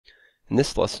In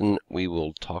this lesson, we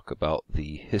will talk about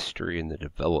the history and the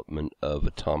development of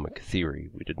atomic theory.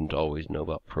 We didn't always know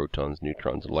about protons,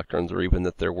 neutrons, electrons, or even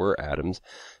that there were atoms.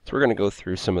 So we're going to go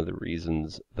through some of the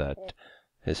reasons that,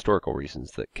 historical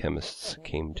reasons that chemists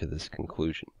came to this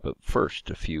conclusion. But first,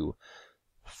 a few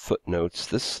footnotes.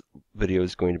 This video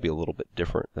is going to be a little bit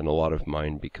different than a lot of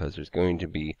mine because there's going to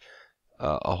be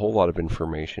a whole lot of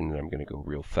information, and I'm going to go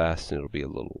real fast, and it'll be a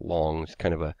little long. It's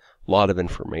kind of a lot of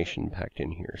information packed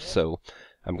in here, so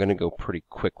I'm going to go pretty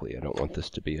quickly. I don't want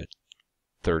this to be a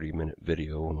 30-minute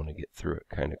video. I want to get through it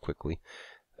kind of quickly.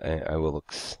 I will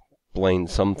explain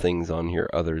some things on here,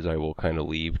 others I will kind of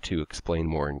leave to explain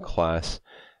more in class.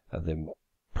 The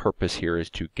purpose here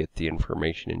is to get the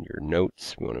information in your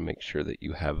notes. We want to make sure that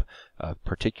you have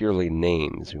particularly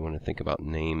names. We want to think about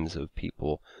names of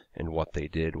people and what they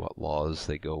did, what laws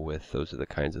they go with. Those are the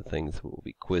kinds of things that we'll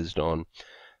be quizzed on.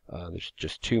 There's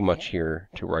just too much here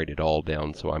to write it all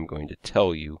down, so I'm going to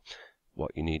tell you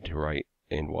what you need to write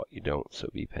and what you don't, so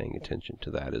be paying attention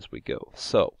to that as we go.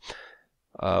 So,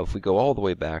 if we go all the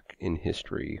way back in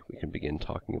history, we can begin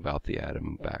talking about the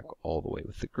atom back all the way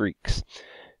with the Greeks.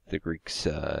 The Greeks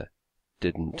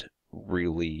didn't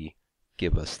really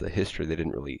give us the history. They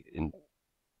didn't really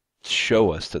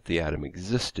show us that the atom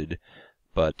existed,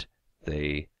 but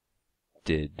they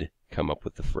did come up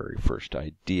with the very first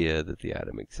idea that the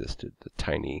atom existed, the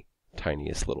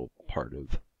tiniest little part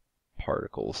of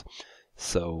particles.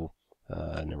 So,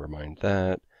 never mind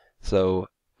that. So,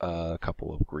 a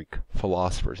couple of Greek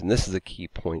philosophers, and this is a key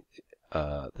point.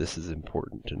 This is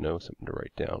important to know, something to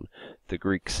write down. The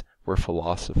Greeks were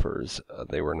philosophers.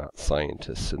 They were not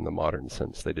scientists in the modern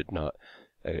sense. They did not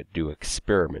do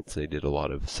experiments. They did a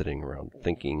lot of sitting around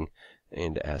thinking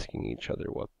and asking each other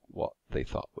what they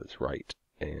thought was right.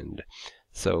 And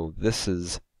so this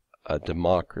is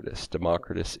Democritus.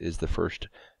 Democritus is the first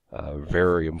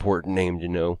very important name to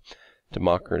know.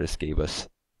 Democritus gave us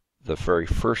the very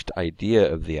first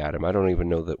idea of the atom. I don't even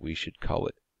know that we should call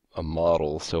it a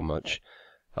model so much.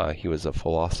 He was a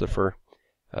philosopher.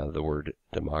 The word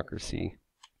democracy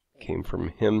came from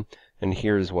him. And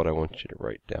here's what I want you to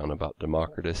write down about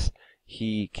Democritus.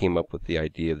 He came up with the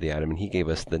idea of the atom, and he gave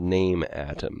us the name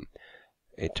atom.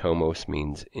 Atomos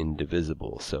means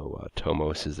indivisible, so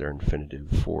tomos is their infinitive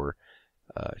for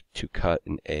to cut,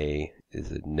 and a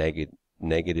is a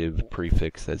negative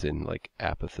prefix, as in like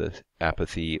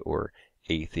apathy or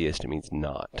atheist. It means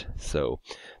not. So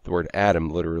the word atom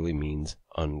literally means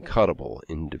uncuttable,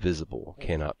 indivisible,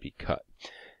 cannot be cut.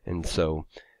 And so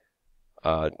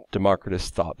Democritus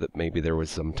thought that maybe there was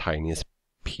some tiniest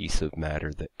piece of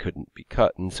matter that couldn't be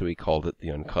cut, and so he called it the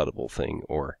uncuttable thing,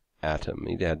 or atom.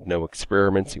 He had no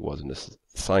experiments. He wasn't a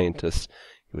scientist.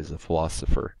 He was a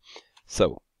philosopher.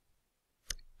 So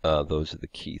those are the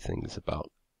key things about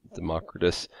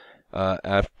Democritus.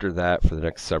 After that, for the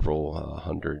next several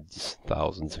hundreds,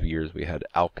 thousands of years, we had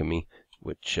alchemy,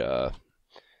 which, if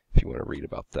you want to read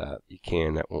about that, you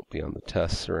can. That won't be on the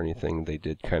tests or anything. They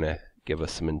did kind of give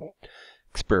us some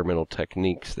experimental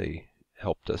techniques. They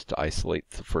helped us to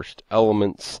isolate the first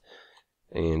elements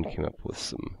and came up with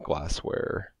some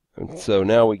glassware. And so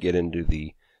now we get into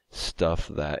the stuff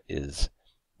that is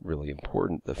really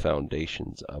important, the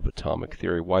foundations of atomic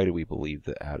theory. Why do we believe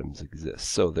that atoms exist?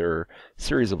 So there are a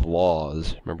series of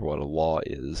laws. Remember what a law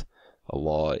is. A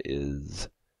law is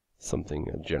something,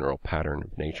 a general pattern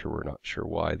of nature. We're not sure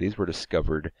why. These were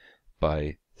discovered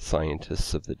by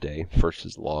scientists of the day. First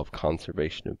is the law of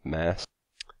conservation of mass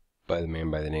by the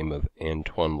man by the name of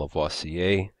Antoine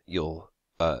Lavoisier. You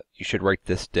should write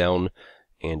this down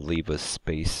and leave a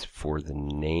space for the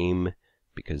name,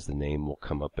 because the name will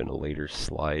come up in a later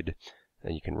slide.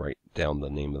 And you can write down the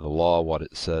name of the law, what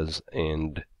it says,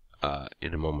 and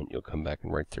in a moment you'll come back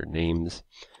and write their names.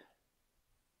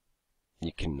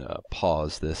 You can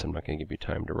pause this. I'm not going to give you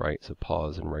time to write, so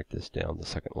pause and write this down. The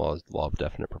second law is the law of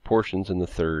definite proportions, and the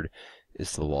third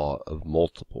is the law of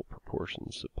multiple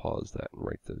proportions. So pause that and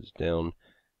write those down.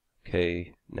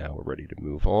 Okay, now we're ready to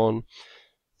move on.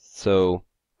 So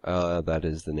that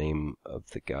is the name of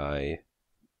the guy.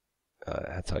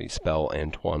 That's how you spell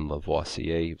Antoine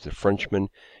Lavoisier. He was a Frenchman.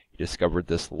 He discovered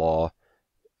this law.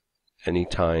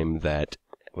 Anytime that,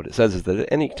 what it says is that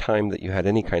at any time that you had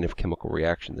any kind of chemical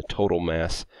reaction, the total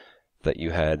mass that you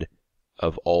had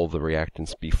of all the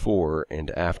reactants before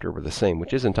and after were the same,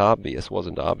 which isn't obvious,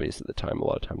 wasn't obvious at the time. A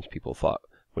lot of times people thought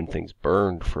when things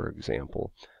burned, for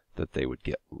example, that they would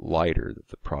get lighter, that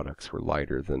the products were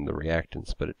lighter than the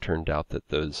reactants, but it turned out that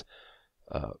those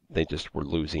they just were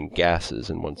losing gases,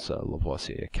 and once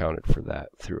Lavoisier accounted for that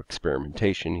through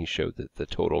experimentation, he showed that the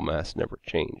total mass never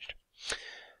changed.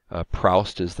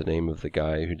 Proust is the name of the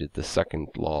guy who did the second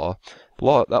law.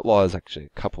 That law has actually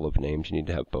a couple of names. You need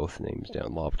to have both names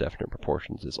down. Law of definite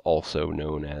proportions is also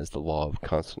known as the law of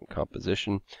constant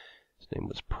composition. His name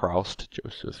was Proust,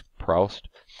 Joseph Proust.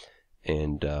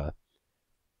 And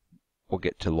we'll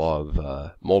get to law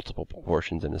of multiple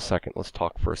proportions in a second. Let's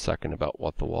talk for a second about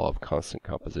what the law of constant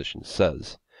composition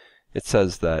says. It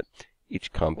says that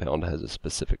each compound has a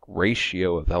specific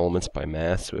ratio of elements by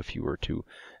mass. So if you were to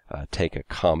take a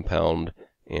compound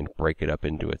and break it up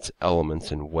into its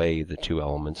elements and weigh the two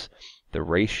elements, the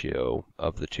ratio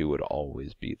of the two would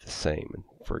always be the same. And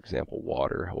for example,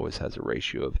 water always has a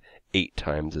ratio of 8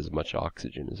 times as much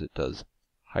oxygen as it does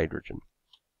hydrogen.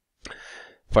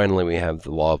 Finally, we have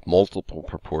the law of multiple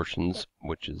proportions,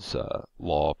 which is a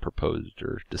law proposed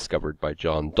or discovered by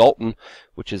John Dalton,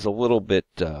 which is a little bit,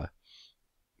 well,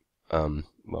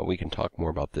 we can talk more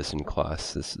about this in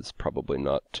class. This is probably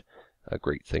not a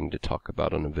great thing to talk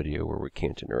about on a video where we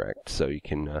can't interact. So you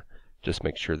can just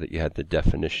make sure that you had the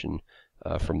definition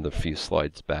from the few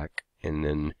slides back, and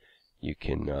then you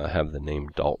can have the name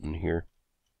Dalton here.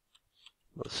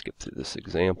 Let's skip through this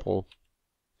example.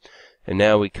 And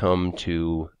now we come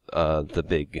to the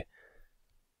big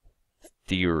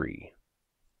theory.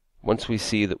 Once we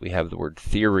see that we have the word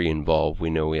theory involved, we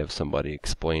know we have somebody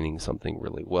explaining something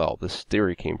really well. This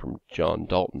theory came from John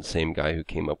Dalton, same guy who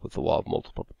came up with the law of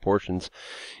multiple proportions,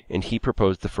 and he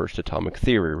proposed the first atomic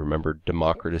theory. Remember,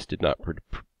 Democritus did not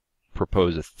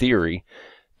propose a theory.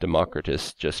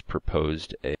 Democritus just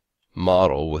proposed a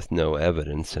model with no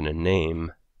evidence and a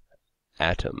name,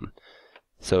 atom.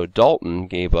 So Dalton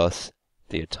gave us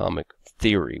the atomic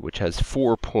theory, which has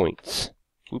 4 points.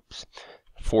 Oops,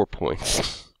 4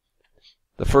 points.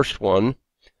 The first one,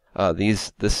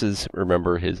 this is,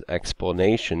 remember, his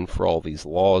explanation for all these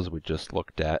laws we just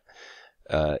looked at.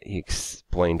 He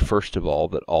explained, first of all,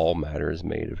 that all matter is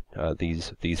made of,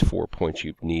 these 4 points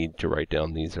you need to write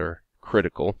down. These are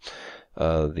critical.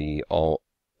 All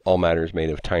matter is made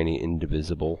of tiny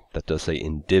indivisible, that does say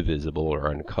indivisible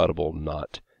or uncuttable,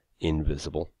 not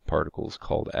invisible particles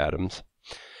called atoms.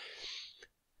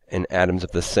 And atoms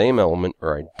of the same element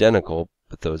are identical,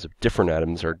 but those of different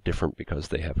atoms are different because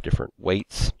they have different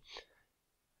weights.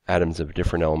 Atoms of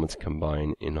different elements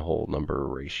combine in whole number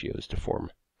ratios to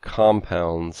form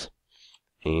compounds,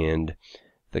 and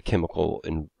the chemical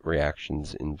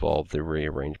reactions involve the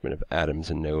rearrangement of atoms,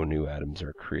 and no new atoms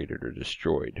are created or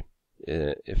destroyed.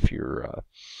 If you're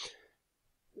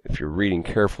reading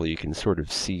carefully, you can sort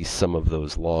of see some of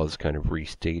those laws kind of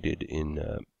restated in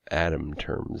atom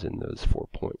terms in those 4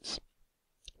 points.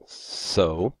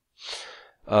 So,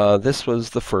 this was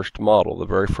the first model, the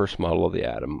very first model of the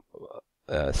atom,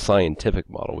 scientific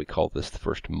model. We call this the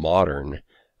first modern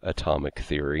atomic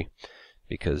theory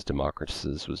because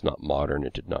Democritus's was not modern.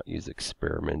 It did not use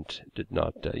experiment, it did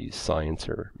not use science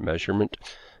or measurement.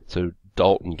 So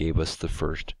Dalton gave us the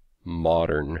first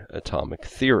modern atomic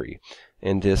theory.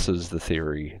 And this was the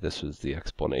theory, this was the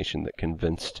explanation that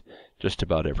convinced just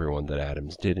about everyone that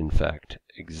atoms did in fact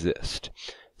exist.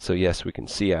 So yes, we can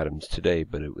see atoms today,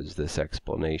 but it was this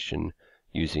explanation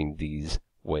using these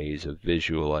ways of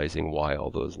visualizing why all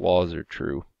those laws are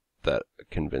true that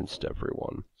convinced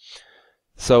everyone.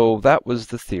 So that was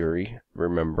the theory,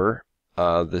 remember.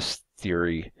 This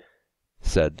theory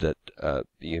said that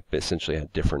you essentially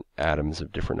had different atoms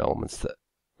of different elements that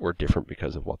were different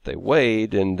because of what they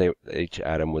weighed, and each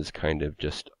atom was kind of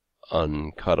just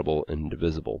uncuttable,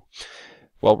 indivisible.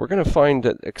 Well, we're going to find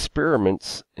that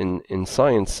experiments in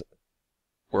science,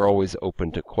 we're always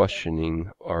open to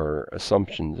questioning our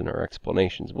assumptions and our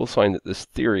explanations. We'll find that this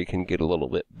theory can get a little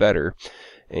bit better,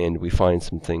 and we find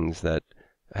some things that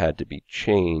had to be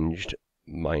changed,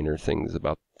 minor things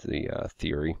about the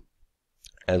theory,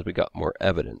 as we got more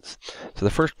evidence. So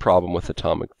the first problem with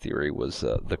atomic theory was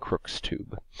the Crooke's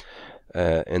tube.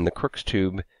 And the Crooke's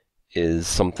tube is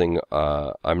something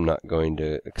I'm not going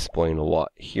to explain a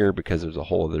lot here because there's a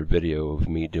whole other video of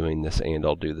me doing this, and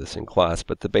I'll do this in class.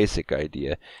 But the basic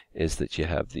idea is that you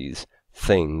have these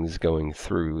things going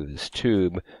through this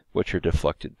tube which are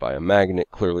deflected by a magnet.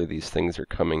 Clearly these things are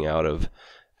coming out of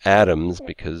atoms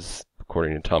because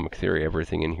according to atomic theory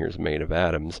everything in here is made of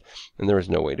atoms, and there is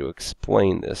no way to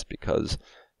explain this because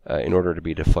in order to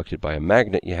be deflected by a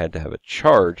magnet you had to have a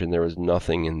charge, and there was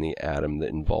nothing in the atom that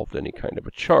involved any kind of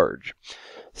a charge.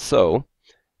 So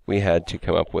we had to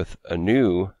come up with a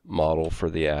new model for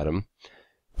the atom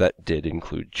that did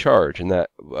include charge, and that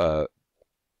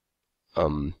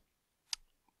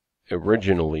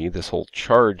originally this whole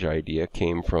charge idea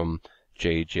came from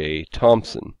J.J.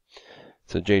 Thomson.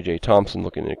 So J.J. Thomson,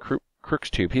 looking at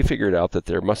Crooke's tube, he figured out that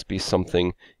there must be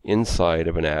something inside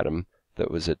of an atom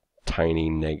that was a tiny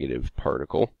negative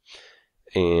particle,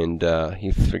 and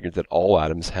he figured that all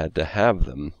atoms had to have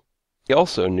them. He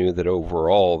also knew that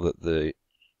overall that the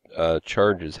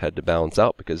charges had to balance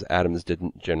out because atoms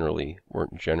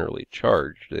weren't generally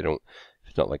charged.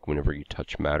 It's not like whenever you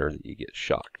touch matter that you get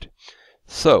shocked.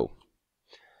 So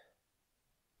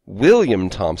William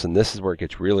Thomson, this is where it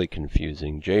gets really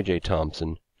confusing. J.J.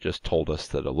 Thomson just told us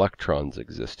that electrons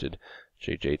existed.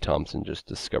 J.J. Thomson just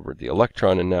discovered the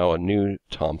electron, and now a new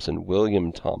Thomson,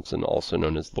 William Thomson, also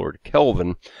known as Lord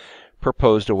Kelvin,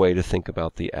 proposed a way to think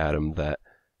about the atom that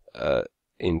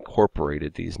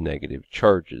incorporated these negative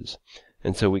charges.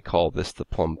 And so we call this the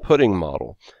plum pudding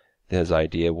model. His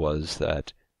idea was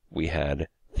that we had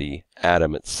the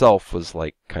atom itself was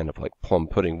kind of like plum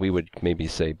pudding. We would maybe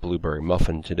say blueberry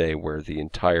muffin today, where the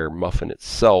entire muffin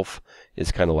itself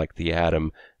is kind of like the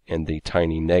atom, and the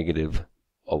tiny negative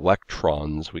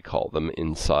electrons, we call them,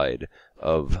 inside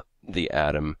of the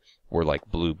atom were like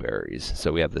blueberries.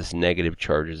 So we have this negative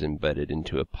charges embedded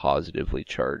into a positively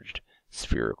charged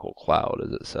spherical cloud,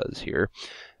 as it says here.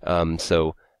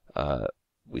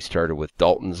 We started with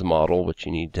Dalton's model, which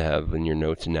you need to have in your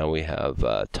notes, and now we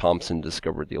have Thomson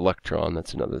discovered the electron.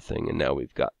 That's another thing, and now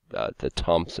we've got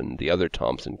the other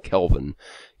Thomson, Kelvin,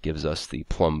 gives us the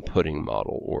plum pudding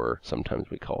model, or sometimes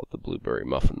we call it the blueberry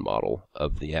muffin model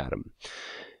of the atom.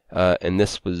 And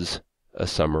this was a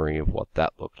summary of what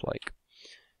that looked like.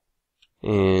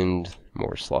 And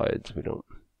more slides. We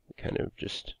kind of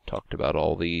just talked about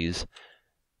all these.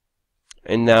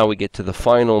 And now we get to the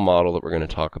final model that we're going to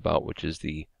talk about, which is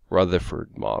the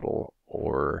Rutherford model,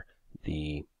 or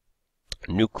the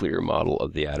nuclear model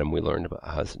of the atom. We learned about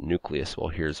how it has a nucleus. Well,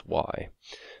 here's why.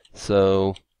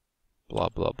 So, blah,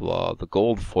 blah, blah. The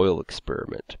gold foil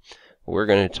experiment. We're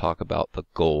going to talk about the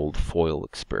gold foil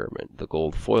experiment. The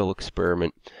gold foil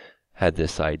experiment had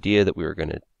this idea that we were going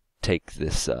to take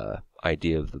this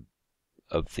idea of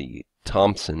the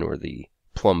Thomson, or the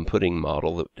plum pudding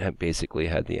model, that basically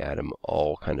had the atom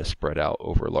all kind of spread out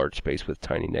over a large space with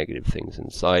tiny negative things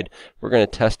inside. We're going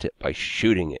to test it by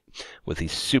shooting it with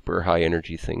these super high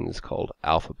energy things called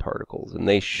alpha particles, and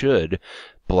they should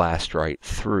blast right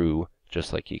through,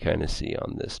 just like you kind of see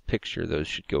on this picture. Those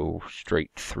should go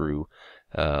straight through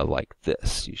like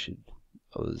this.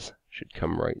 Those should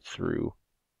come right through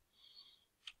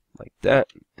like that,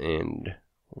 and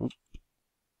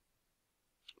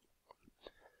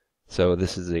so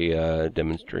this is a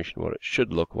demonstration of what it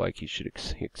should look like. He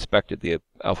expected the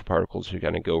alpha particles to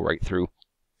kind of go right through.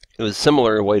 It was a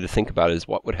similar way to think about it is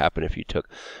what would happen if you took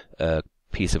a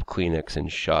piece of Kleenex and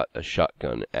shot a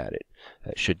shotgun at it.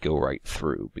 It should go right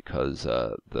through because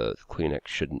the Kleenex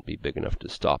shouldn't be big enough to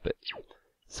stop it.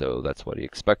 So that's what he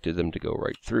expected them to go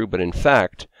right through. But in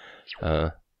fact,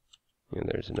 there's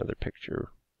another picture.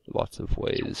 Lots of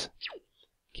ways.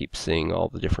 Keep seeing all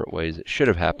the different ways it should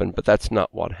have happened, but that's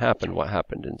not what happened. What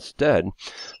happened instead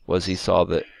was he saw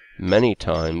that many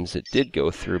times it did go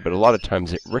through, but a lot of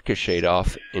times it ricocheted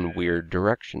off in weird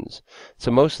directions.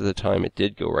 So most of the time it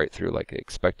did go right through like I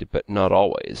expected, but not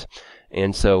always.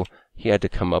 And so he had to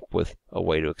come up with a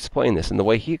way to explain this. And the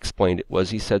way he explained it was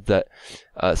he said that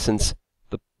since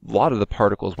a lot of the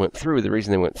particles went through, the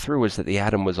reason they went through was that the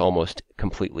atom was almost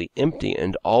completely empty,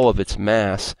 and all of its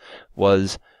mass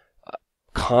was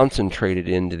concentrated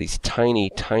into these tiny,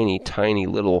 tiny, tiny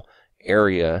little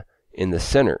area in the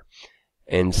center.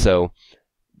 And so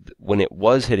when it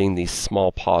was hitting these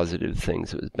small positive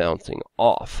things, it was bouncing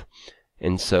off.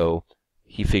 And so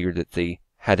he figured that they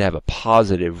had to have a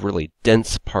positive, really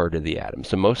dense part of the atom.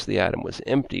 So most of the atom was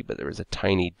empty, but there was a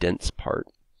tiny, dense part.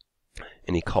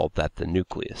 And he called that the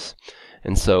nucleus.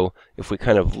 And so if we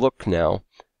kind of look now,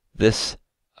 this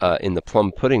in the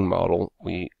plum pudding model,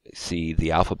 we see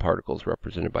the alpha particles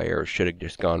represented by arrows should have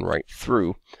just gone right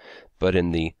through. But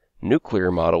in the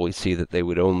nuclear model, we see that they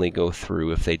would only go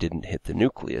through if they didn't hit the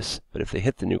nucleus. But if they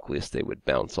hit the nucleus, they would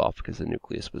bounce off because the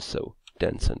nucleus was so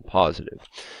dense and positive.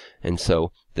 And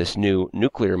so this new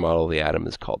nuclear model of the atom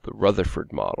is called the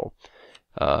Rutherford model.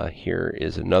 Here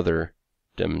is another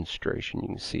demonstration. You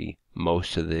can see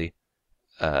most of the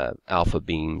alpha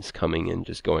beams coming in,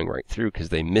 just going right through because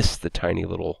they missed the tiny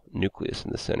little nucleus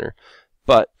in the center.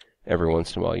 But every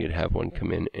once in a while you'd have one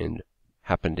come in and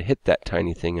happen to hit that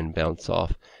tiny thing and bounce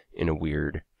off in a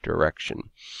weird direction.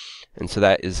 And so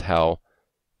that is how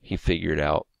he figured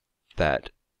out that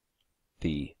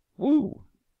the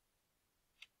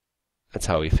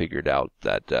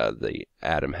the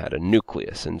atom had a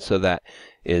nucleus. And so that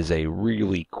is a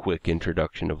really quick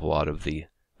introduction of a lot of the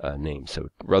names. So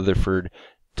Rutherford,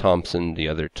 Thomson, the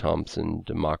other Thomson,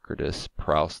 Democritus,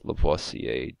 Proust,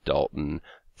 Lavoisier, Dalton,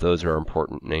 those are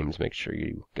important names. Make sure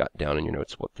you got down in your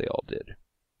notes what they all did.